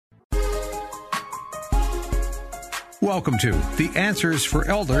Welcome to the Answers for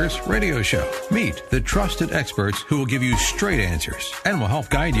Elders radio show. Meet the trusted experts who will give you straight answers and will help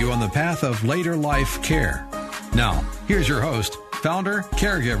guide you on the path of later life care. Now, here's your host, founder,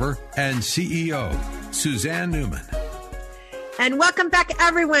 caregiver, and CEO, Suzanne Newman. And welcome back,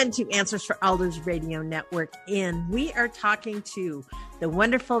 everyone, to Answers for Elders Radio Network. And we are talking to the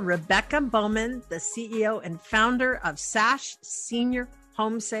wonderful Rebecca Bowman, the CEO and founder of SASH Senior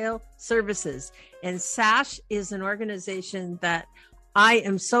Home Sale Services. And SASH is an organization that I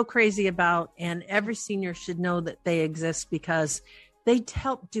am so crazy about, and every senior should know that they exist because they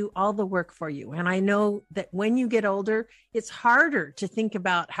help do all the work for you. And I know that when you get older, it's harder to think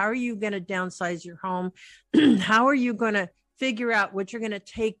about how are you going to downsize your home? How are you going to figure out what you're going to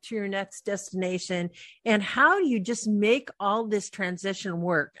take to your next destination, and how do you just make all this transition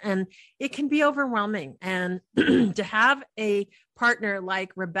work? And it can be overwhelming. And to have a partner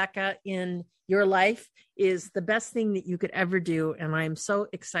like Rebecca in your life is the best thing that you could ever do. And I'm so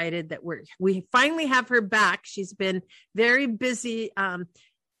excited that we finally have her back. She's been very busy,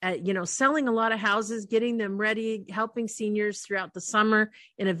 selling a lot of houses, getting them ready, helping seniors throughout the summer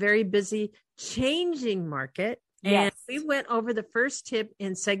in a very busy, changing market. Yes. And we went over the first tip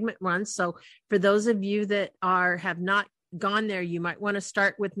in segment 1. So for those of you that have not gone there, you might want to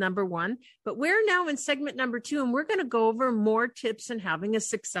start with number 1. But we're now in segment number 2, and we're going to go over more tips in having a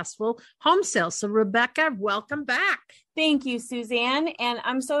successful home sale. So Rebecca, welcome back. Thank you, Suzanne. And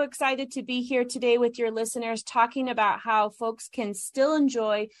I'm so excited to be here today with your listeners, talking about how folks can still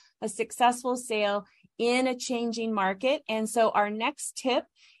enjoy a successful sale in a changing market. And so our next tip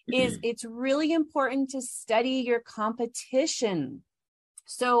is it's really important to study your competition.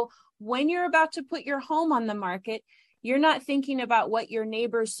 So when you're about to put your home on the market, you're not thinking about what your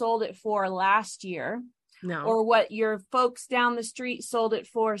neighbors sold it for last year, or what your folks down the street sold it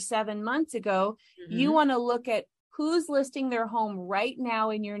for 7 months ago. You want to look at who's listing their home right now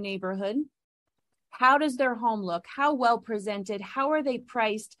in your neighborhood. How does their home look? How well presented? How are they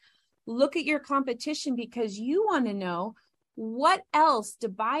priced? Look at your competition, because you want to know what else do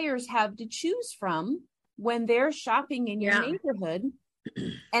buyers have to choose from when they're shopping in your neighborhood,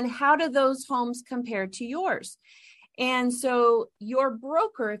 and how do those homes compare to yours? And so your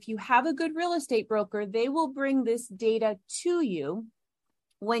broker, if you have a good real estate broker, they will bring this data to you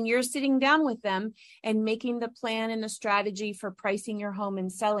when you're sitting down with them and making the plan and the strategy for pricing your home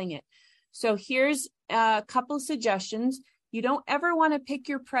and selling it. So here's a couple of suggestions. You don't ever want to pick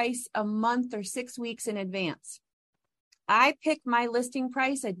your price a month or 6 weeks in advance. I pick my listing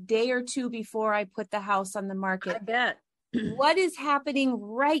price a day or 2 before I put the house on the market. I bet. What is happening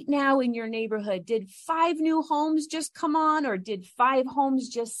right now in your neighborhood? Did 5 new homes just come on, or did 5 homes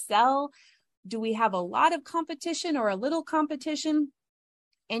just sell? Do we have a lot of competition or a little competition?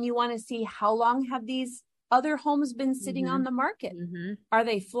 And you want to see how long have these other homes been sitting on the market? Are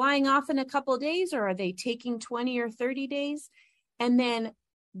they flying off in a couple of days, or are they taking 20 or 30 days? And then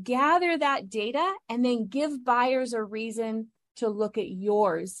gather that data and then give buyers a reason to look at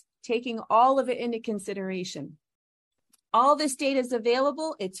yours, taking all of it into consideration. All this data is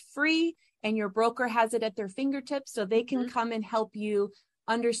available. It's free, and your broker has it at their fingertips, so they can come and help you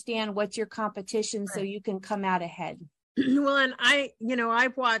understand what's your competition, so you can come out ahead. Well, and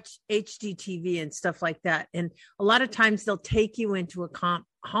I've watched HGTV and stuff like that. And a lot of times they'll take you into a comp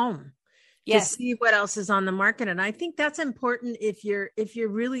home to see what else is on the market. And I think that's important if you're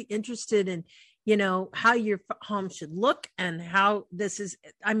really interested in, how your home should look and how this is.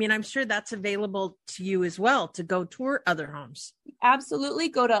 I mean, I'm sure that's available to you as well, to go tour other homes. Absolutely.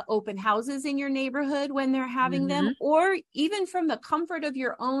 Go to open houses in your neighborhood when they're having them, or even from the comfort of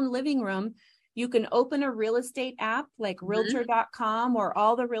your own living room. You can open a real estate app like Realtor.com or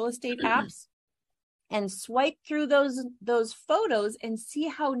all the real estate apps, and swipe through those photos and see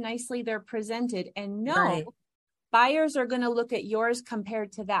how nicely they're presented, and know buyers are going to look at yours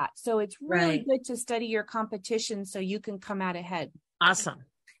compared to that. So it's really good to study your competition so you can come out ahead. Awesome.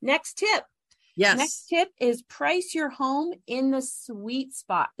 Next tip. Yes. Next tip is price your home in the sweet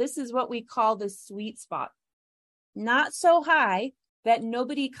spot. This is what we call the sweet spot. Not so high that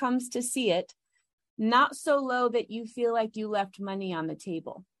nobody comes to see it. Not so low that you feel like you left money on the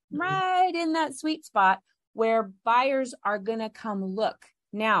table. Right in that sweet spot where buyers are going to come look.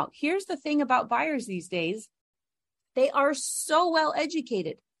 Now, here's the thing about buyers these days. They are so well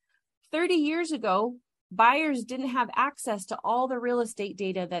educated. 30 years ago, buyers didn't have access to all the real estate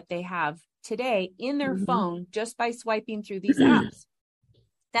data that they have today in their phone just by swiping through these apps.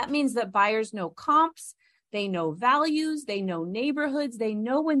 That means that buyers know comps, they know values, they know neighborhoods, they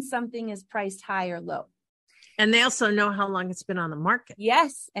know when something is priced high or low. And they also know how long it's been on the market.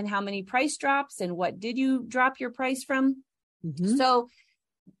 Yes. And how many price drops and what did you drop your price from? So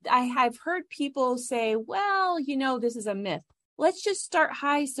I have heard people say, well, this is a myth. Let's just start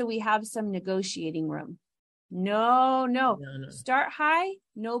high so we have some negotiating room. No. Start high.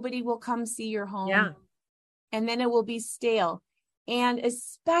 Nobody will come see your home. Yeah. And then it will be stale. And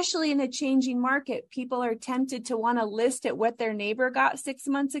especially in a changing market, people are tempted to want to list at what their neighbor got 6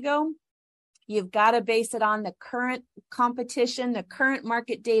 months ago. You've got to base it on the current competition, the current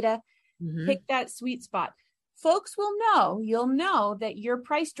market data. Pick that sweet spot. Folks will know, you'll know that you're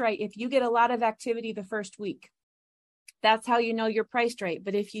priced right if you get a lot of activity the first week. That's how you know you're priced right.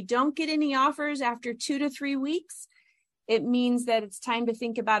 But if you don't get any offers after 2 to 3 weeks, it means that it's time to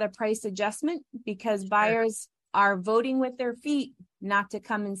think about a price adjustment because buyers are voting with their feet not to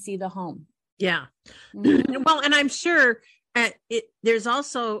come and see the home. Yeah. Well, and I'm sure there's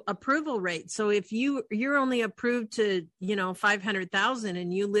also approval rate. So if you're only approved to, 500,000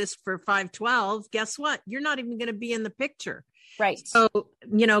 and you list for 512, guess what? You're not even going to be in the picture. Right. So,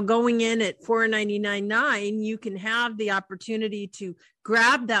 going in at $499.9, you can have the opportunity to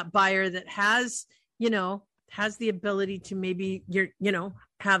grab that buyer that has the ability to maybe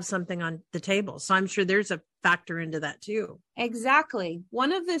have something on the table. So I'm sure there's a factor into that too. Exactly.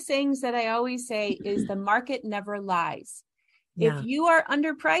 One of the things that I always say is the market never lies. Yeah. If you are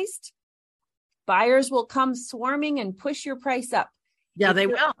underpriced, buyers will come swarming and push your price up. Yeah, they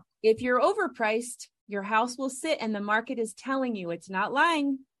will. If you're overpriced, your house will sit and the market is telling you, it's not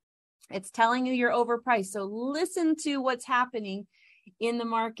lying. It's telling you you're overpriced. So listen to what's happening in the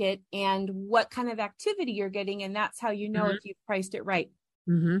market and what kind of activity you're getting. And that's how you know if you've priced it right.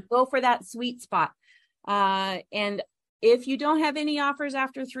 Go for that sweet spot. And if you don't have any offers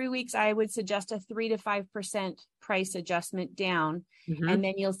after 3 weeks, I would suggest a 3 to 5% price adjustment down. And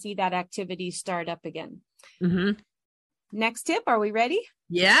then you'll see that activity start up again. Next tip. Are we ready?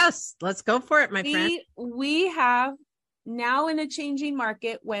 Yes. Let's go for it, my friend. We have now in a changing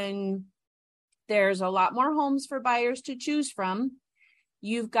market when there's a lot more homes for buyers to choose from.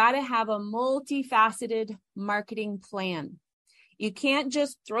 You've got to have a multifaceted marketing plan. You can't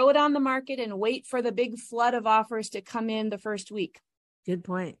just throw it on the market and wait for the big flood of offers to come in the first week. Good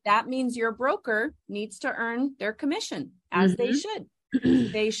point. That means your broker needs to earn their commission as they should.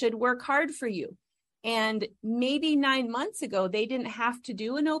 They should work hard for you. And maybe 9 months ago, they didn't have to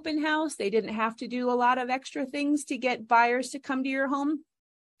do an open house. They didn't have to do a lot of extra things to get buyers to come to your home.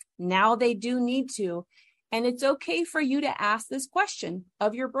 Now they do need to. And it's okay for you to ask this question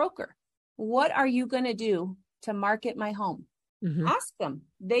of your broker. What are you going to do to market my home? Ask them.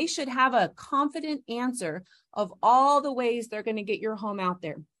 They should have a confident answer of all the ways they're going to get your home out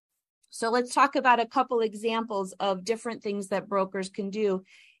there. So let's talk about a couple examples of different things that brokers can do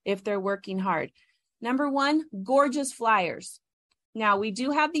if they're working hard. Number one, gorgeous flyers. Now we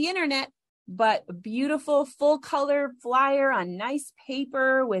do have the internet, but a beautiful full color flyer on nice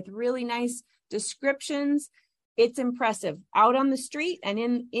paper with really nice descriptions. It's impressive out on the street and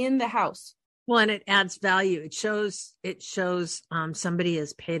in the house. Well, and it adds value. It shows somebody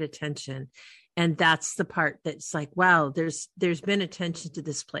has paid attention. And that's the part that's like, wow, there's been attention to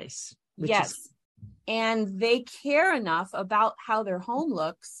this place. Yes. And they care enough about how their home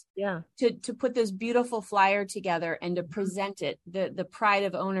looks to put this beautiful flyer together and to present it, the pride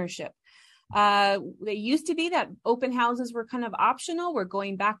of ownership. They used to be that open houses were kind of optional. We're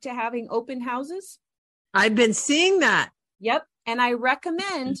going back to having open houses. I've been seeing that. Yep. And I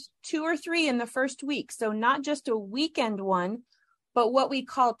recommend 2 or 3 in the first week. So not just a weekend one, but what we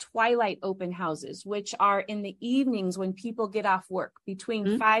call twilight open houses, which are in the evenings when people get off work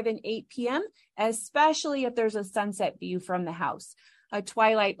between 5 and 8 p.m., especially if there's a sunset view from the house, a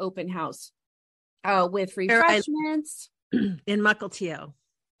twilight open house with refreshments. In Mukilteo.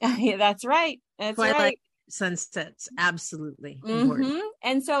 Yeah, that's right. That's twilight right. Sunsets. Absolutely.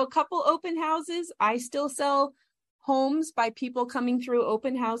 And so a couple open houses. I still sell homes by people coming through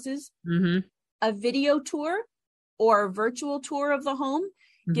open houses. A video tour or a virtual tour of the home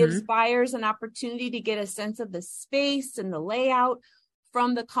gives buyers an opportunity to get a sense of the space and the layout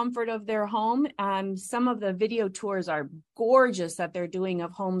from the comfort of their home. Some of the video tours are gorgeous that they're doing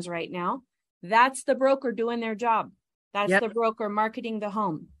of homes right now. That's the broker doing their job. That's the broker marketing the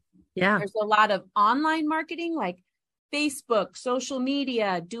home. Yeah. There's a lot of online marketing like Facebook, social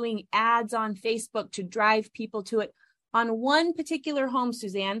media, doing ads on Facebook to drive people to it. On one particular home,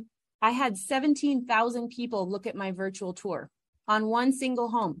 Suzanne, I had 17,000 people look at my virtual tour on one single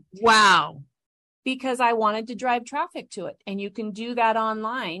home. Wow. Because I wanted to drive traffic to it. And you can do that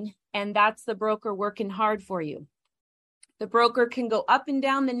online. And that's the broker working hard for you. The broker can go up and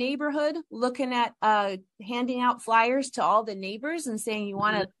down the neighborhood looking at handing out flyers to all the neighbors and saying you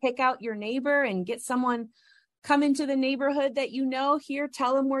want to pick out your neighbor and get someone come into the neighborhood that you know here,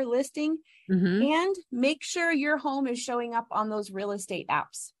 tell them we're listing, and make sure your home is showing up on those real estate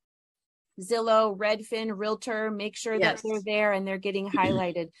apps. Zillow, Redfin, Realtor, make sure that they're there and they're getting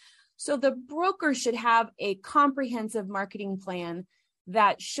highlighted. So the broker should have a comprehensive marketing plan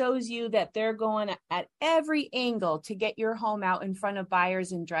that shows you that they're going at every angle to get your home out in front of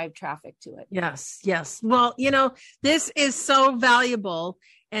buyers and drive traffic to it. Yes. Well, this is so valuable.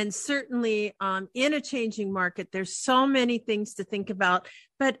 And certainly in a changing market, there's so many things to think about.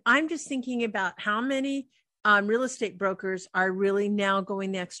 But I'm just thinking about how many real estate brokers are really now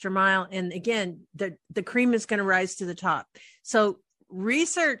going the extra mile. And again, the cream is going to rise to the top. So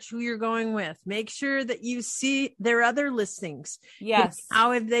research who you're going with. Make sure that you see their other listings. Yes.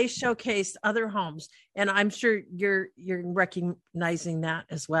 How have they showcased other homes? And I'm sure you're recognizing that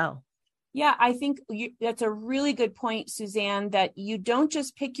as well. Yeah, I think that's a really good point, Suzanne, that you don't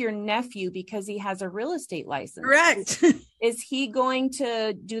just pick your nephew because he has a real estate license. Correct. Is he going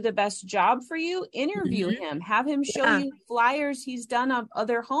to do the best job for you? Interview him. Have him show you flyers he's done of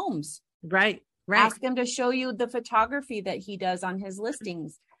other homes. Right. Ask him to show you the photography that he does on his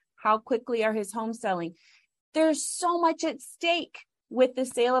listings. How quickly are his homes selling? There's so much at stake with the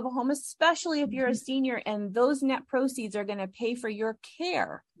sale of a home, especially if you're a senior, and those net proceeds are going to pay for your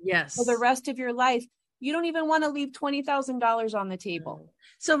care for the rest of your life. You don't even want to leave $20,000 on the table.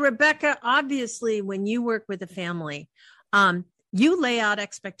 So Rebecca, obviously, when you work with a family, you lay out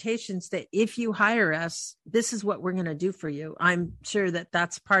expectations that if you hire us, this is what we're going to do for you. I'm sure that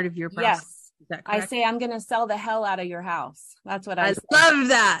that's part of your process. Yes. I say, I'm going to sell the hell out of your house. That's what I say. Love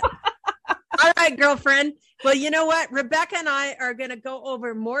that. All right, girlfriend. Well, you know what? Rebecca and I are going to go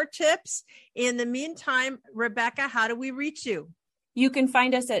over more tips. In the meantime, Rebecca, how do we reach you? You can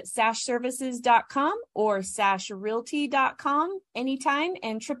find us at sashservices.com or sashrealty.com anytime,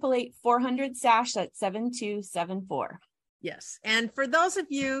 and 888-400-SASH at 7274. Yes. And for those of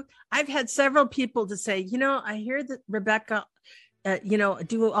you, I've had several people to say, I hear that Rebecca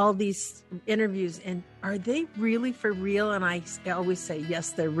do all these interviews, and are they really for real? And I always say,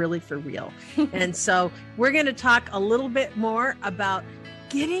 yes, they're really for real. And so we're going to talk a little bit more about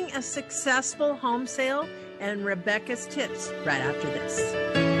getting a successful home sale and Rebecca's tips right after this.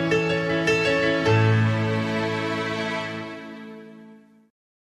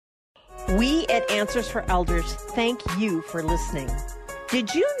 We at Answers for Elders thank you for listening.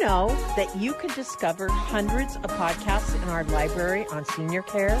 Did you know that you can discover hundreds of podcasts in our library on senior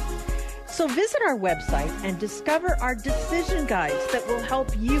care? So visit our website and discover our decision guides that will help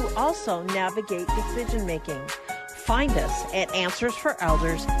you also navigate decision making. Find us at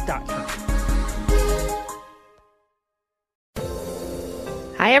answersforelders.com.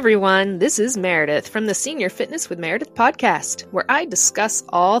 Hi, everyone. This is Meredith from the Senior Fitness with Meredith podcast, where I discuss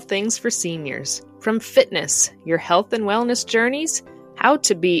all things for seniors, from fitness, your health and wellness journeys, how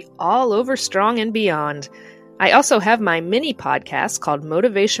to be all over strong and beyond. I also have my mini podcast called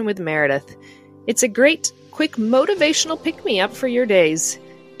Motivation with Meredith. It's a great, quick motivational pick-me-up for your days.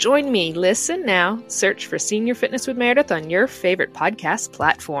 Join me, listen now, search for Senior Fitness with Meredith on your favorite podcast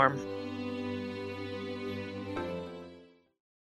platform.